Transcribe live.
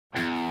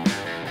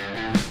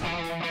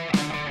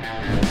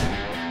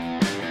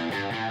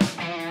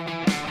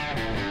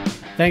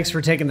Thanks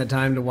for taking the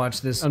time to watch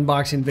this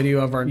unboxing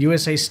video of our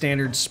USA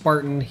Standard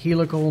Spartan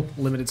Helical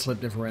Limited Slip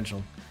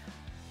Differential.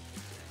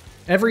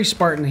 Every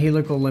Spartan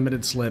Helical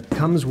Limited Slip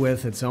comes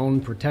with its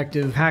own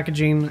protective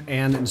packaging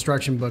and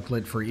instruction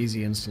booklet for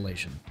easy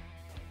installation.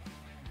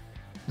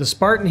 The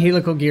Spartan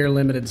Helical Gear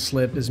Limited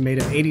Slip is made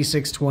of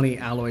 8620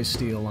 alloy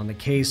steel on the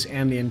case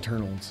and the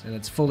internals, and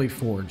it's fully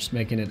forged,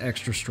 making it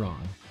extra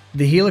strong.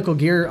 The helical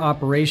gear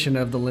operation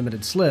of the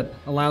limited slip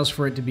allows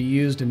for it to be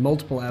used in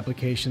multiple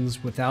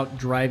applications without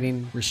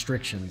driving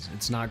restrictions.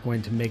 It's not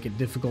going to make it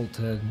difficult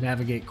to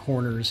navigate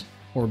corners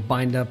or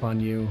bind up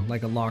on you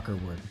like a locker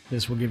would.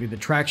 This will give you the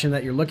traction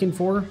that you're looking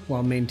for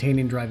while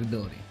maintaining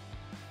drivability.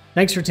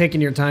 Thanks for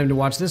taking your time to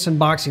watch this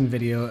unboxing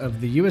video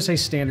of the USA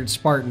Standard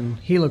Spartan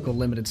Helical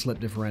Limited Slip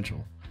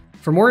Differential.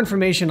 For more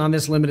information on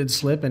this limited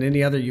slip and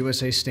any other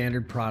USA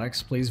Standard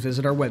products, please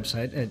visit our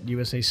website at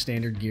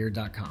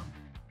usastandardgear.com.